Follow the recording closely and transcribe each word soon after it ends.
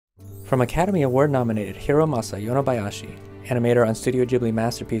From Academy Award nominated Hiromasa Yonebayashi, animator on Studio Ghibli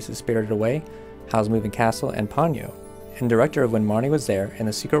masterpieces Spirited Away, Howl's Moving Castle, and Ponyo, and director of When Marnie Was There and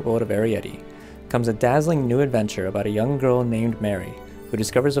The Secret World of Arrietty, comes a dazzling new adventure about a young girl named Mary, who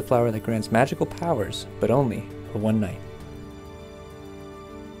discovers a flower that grants magical powers, but only for one night.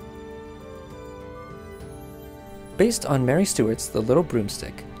 Based on Mary Stuart's The Little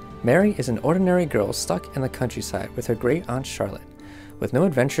Broomstick, Mary is an ordinary girl stuck in the countryside with her great aunt Charlotte, with no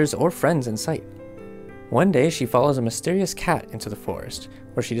adventures or friends in sight. One day she follows a mysterious cat into the forest,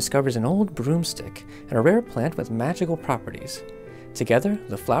 where she discovers an old broomstick and a rare plant with magical properties. Together,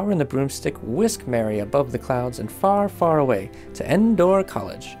 the flower and the broomstick whisk Mary above the clouds and far, far away to Endor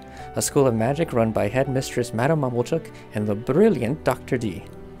College, a school of magic run by headmistress Madame Mumblechook and the brilliant Dr. D.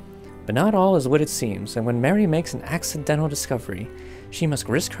 But not all is what it seems, and when Mary makes an accidental discovery, she must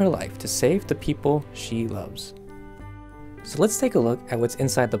risk her life to save the people she loves. So let's take a look at what's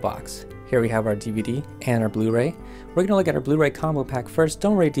inside the box. Here we have our DVD and our Blu-ray. We're going to look at our Blu-ray combo pack first.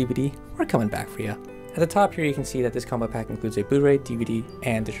 Don't worry, DVD, we're coming back for you. At the top here you can see that this combo pack includes a Blu-ray, DVD,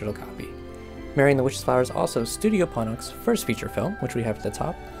 and digital copy. Mary and the Witch's Flower is also Studio Ponok's first feature film, which we have at the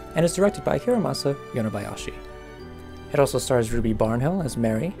top, and is directed by Hiromasa Yonebayashi. It also stars Ruby Barnhill as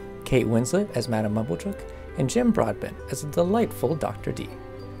Mary, Kate Winslet as Madame Mumblechook, and Jim Broadbent as a delightful Dr. D.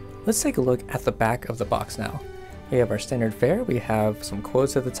 Let's take a look at the back of the box now. We have our standard fare, we have some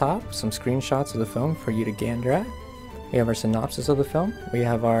quotes at the top, some screenshots of the film for you to gander at. We have our synopsis of the film, we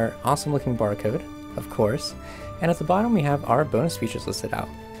have our awesome looking barcode, of course, and at the bottom we have our bonus features listed out.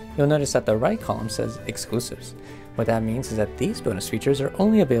 You'll notice that the right column says exclusives. What that means is that these bonus features are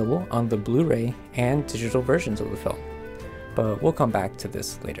only available on the Blu-ray and digital versions of the film, but we'll come back to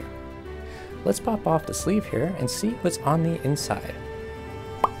this later. Let's pop off the sleeve here and see what's on the inside.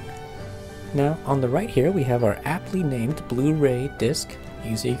 Now, on the right here, we have our aptly named Blu-ray disc,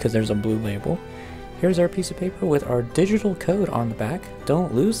 easy because there's a blue label. Here's our piece of paper with our digital code on the back.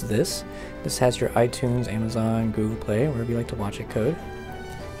 Don't lose this. This has your iTunes, Amazon, Google Play, wherever you like to watch it code.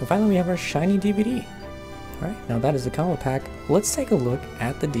 And finally, we have our shiny DVD. All right, now that is the combo pack. Let's take a look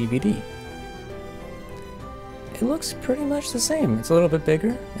at the DVD. It looks pretty much the same. It's a little bit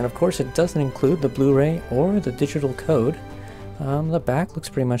bigger, and of course it doesn't include the Blu-ray or the digital code. The back looks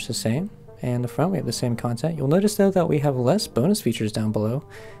pretty much the same. And the front, we have the same content. You'll notice though that we have less bonus features down below.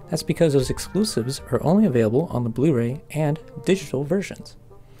 That's because those exclusives are only available on the Blu-ray and digital versions.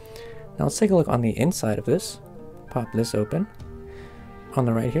 Now let's take a look on the inside of this. Pop this open. On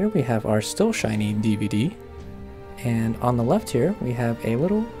the right here, we have our still shiny DVD. And on the left here, we have a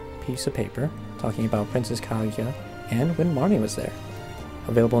little piece of paper talking about Princess Kaguya and When Marnie Was There.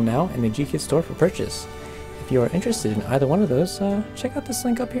 Available now in the GKIDS store for purchase. If you are interested in either one of those, check out this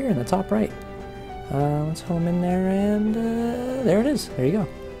link up here in the top right. Let's home in there and there it is. There you go.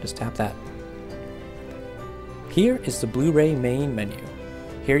 Just tap that. Here is the Blu-ray main menu.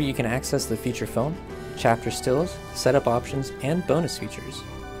 Here you can access the feature film, chapter stills, setup options, and bonus features.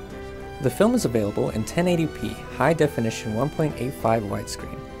 The film is available in 1080p high definition 1.85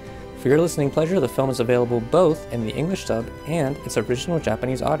 widescreen. For your listening pleasure, the film is available both in the English dub and its original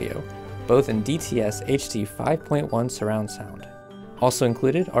Japanese audio, both in DTS HD 5.1 surround sound. Also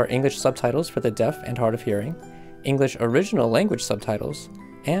included are English subtitles for the deaf and hard of hearing, English original language subtitles,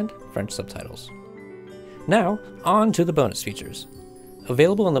 and French subtitles. Now, on to the bonus features.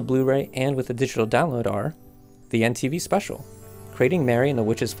 Available on the Blu-ray and with the digital download are the NTV Special, Creating Mary and the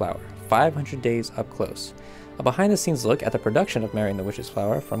Witch's Flower, 500 Days Up Close, a behind-the-scenes look at the production of Mary and the Witch's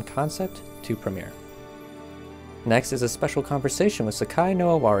Flower from concept to premiere. Next is a special conversation with SEKAI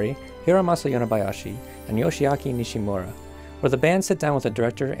no OWARI, Hiromasa Yonebayashi, and Yoshiaki Nishimura, where the band sit down with the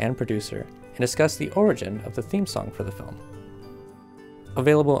director and producer and discuss the origin of the theme song for the film.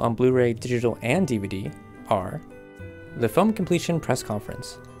 Available on Blu-ray, digital, and DVD are the Film Completion Press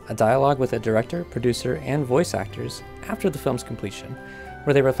Conference, a dialogue with the director, producer, and voice actors after the film's completion,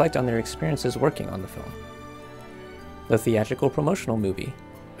 where they reflect on their experiences working on the film. The Theatrical Promotional Movie,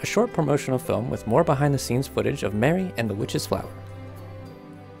 a short promotional film with more behind-the-scenes footage of Mary and the Witch's Flower.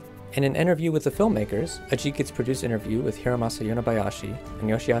 In an interview with the Filmmakers, a GKIDS produced interview with Hiromasa Yonebayashi and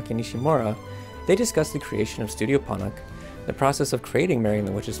Yoshiaki Nishimura, they discussed the creation of Studio Ponok, the process of creating Mary and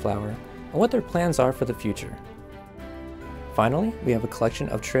the Witch's Flower, and what their plans are for the future. Finally, we have a collection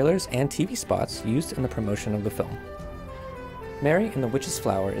of trailers and TV spots used in the promotion of the film. Mary and the Witch's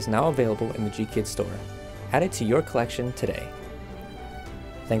Flower is now available in the GKIDS store. Add it to your collection today.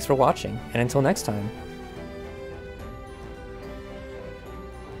 Thanks for watching, and until next time,